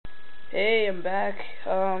Hey, I'm back.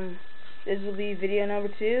 This will be video number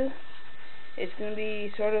 2. It's gonna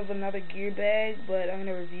be sort of another gear bag, but I'm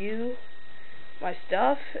gonna review my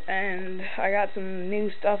stuff, and I got some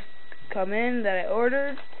new stuff come in that I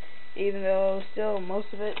ordered, even though still most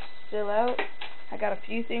of it's still out. I got a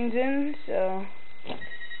few things in, so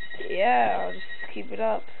yeah, I'll just keep it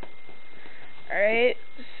up. Alright,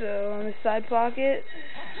 so in the side pocket,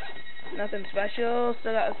 nothing special,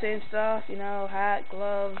 still got the same stuff, you know, hat,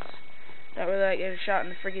 gloves. Don't really like getting shot in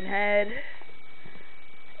the freaking head.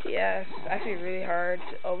 Yeah, it's actually really hard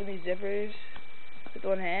to open these zippers with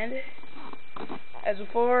one hand. As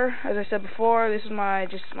I said before, this is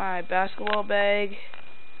just my basketball bag.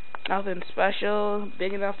 Nothing special,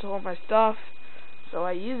 big enough to hold my stuff, so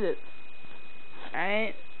I use it.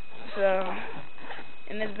 Alright, so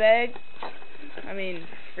in this bag,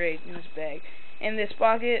 in this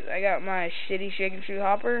pocket, I got my shitty shake and shoot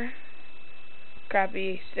hopper.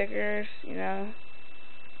 Crappy stickers, you know,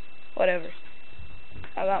 whatever.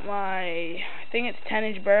 I got I think it's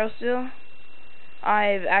 10-inch barrel still.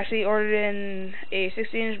 I've actually ordered in a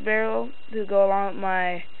 16-inch barrel to go along with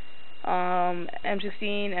my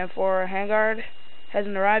M16 M4 handguard.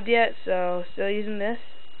 Hasn't arrived yet, so still using this.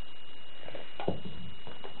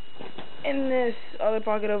 In this other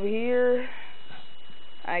pocket over here,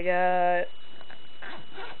 I got,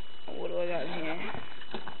 what do I got in here?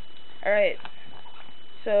 Alright.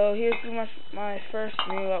 So here's pretty much my first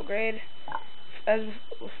new upgrade. As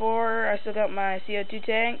before, I still got my CO2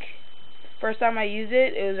 tank. First time I used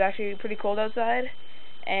it, it was actually pretty cold outside,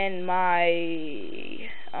 and my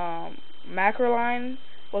macro line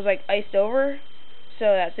was like iced over. So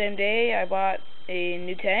that same day, I bought a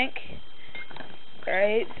new tank.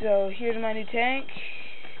 Alright, so here's my new tank.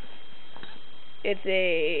 It's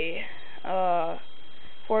a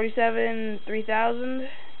 47-3000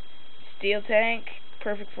 steel tank.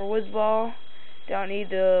 Perfect for woods ball. Don't need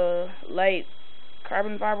the light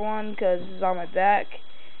carbon fiber one because this is on my back.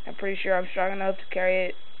 I'm pretty sure I'm strong enough to carry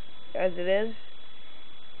it as it is.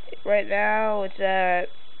 Right now it's at,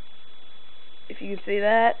 if you can see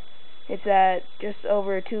that, it's at just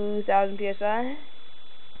over 2,000 psi.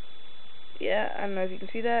 Yeah, I don't know if you can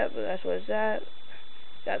see that, but that's what it's at.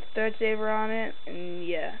 Got the third saver on it, and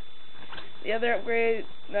yeah. The other upgrade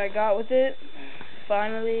that I got with it,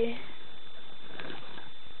 finally,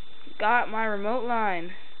 got my remote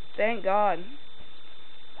line. Thank God.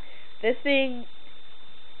 This thing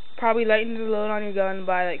probably lightens the load on your gun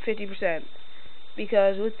by like 50%,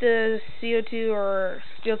 because with the CO2 or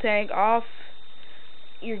steel tank off,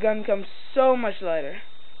 your gun becomes so much lighter,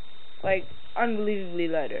 like unbelievably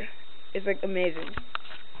lighter. It's like amazing.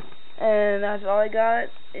 And that's all I got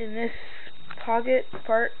in this pocket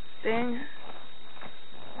part thing.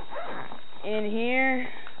 In here,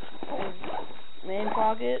 main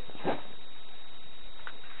pocket.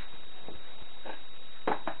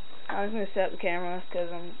 I'm just gonna set up the camera because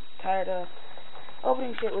I'm tired of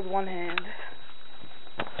opening shit with one hand.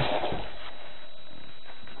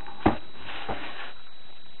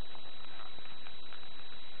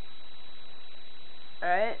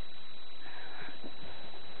 Alright.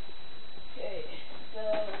 Okay, so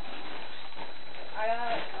I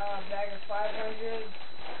got a bag of 500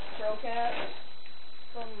 pro caps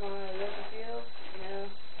from my local field. You know,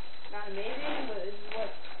 not amazing, but this is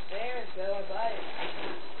what's there, so I buy it.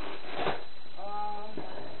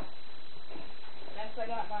 Next I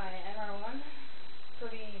got my NR1.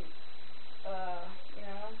 Pretty,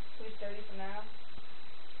 pretty sturdy for now.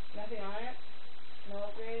 Nothing on it. No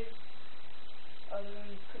upgrades. Other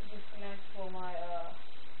than disconnect for my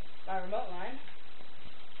remote line.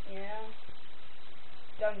 You know,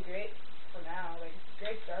 done great for now. Like, it's a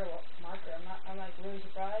great start marker. I'm like really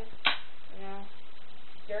surprised. You know,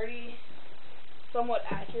 sturdy, somewhat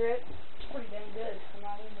accurate. It's pretty damn good. I'm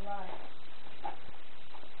not even gonna lie.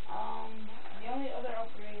 The only other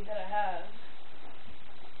upgrade that I have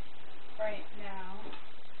right now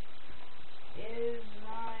is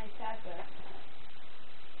my tack vest.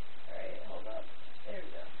 Alright, hold up. There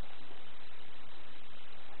we go.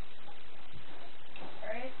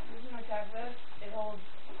 Alright, this is my tack vest. It holds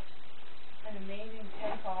an amazing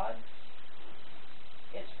 10 pods.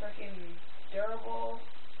 It's freaking durable.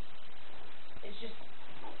 It's just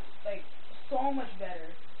like so much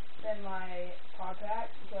better than my pod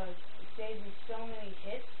pack because it saves me so many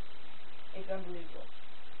hits. It's unbelievable.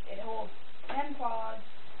 It holds 10 pods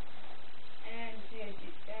and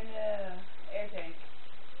air tank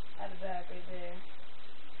at the back right there.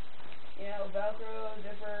 You know, Velcro,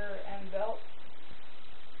 zipper, and belt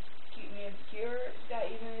keep me insecure. It's got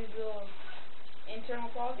even these little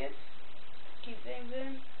internal pockets to keep things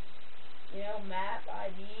in. You know, map,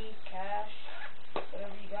 ID, money, cash,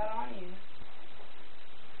 whatever you got on you.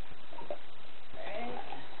 Alright.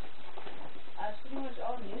 That's pretty much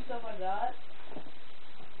all the new stuff I got.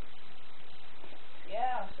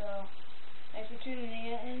 Yeah, so thanks for tuning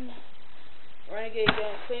in. Renegade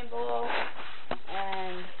Games Paintball,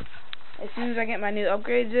 and as soon as I get my new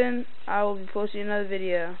upgrades in, I will be posting another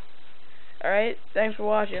video. Alright, thanks for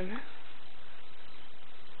watching.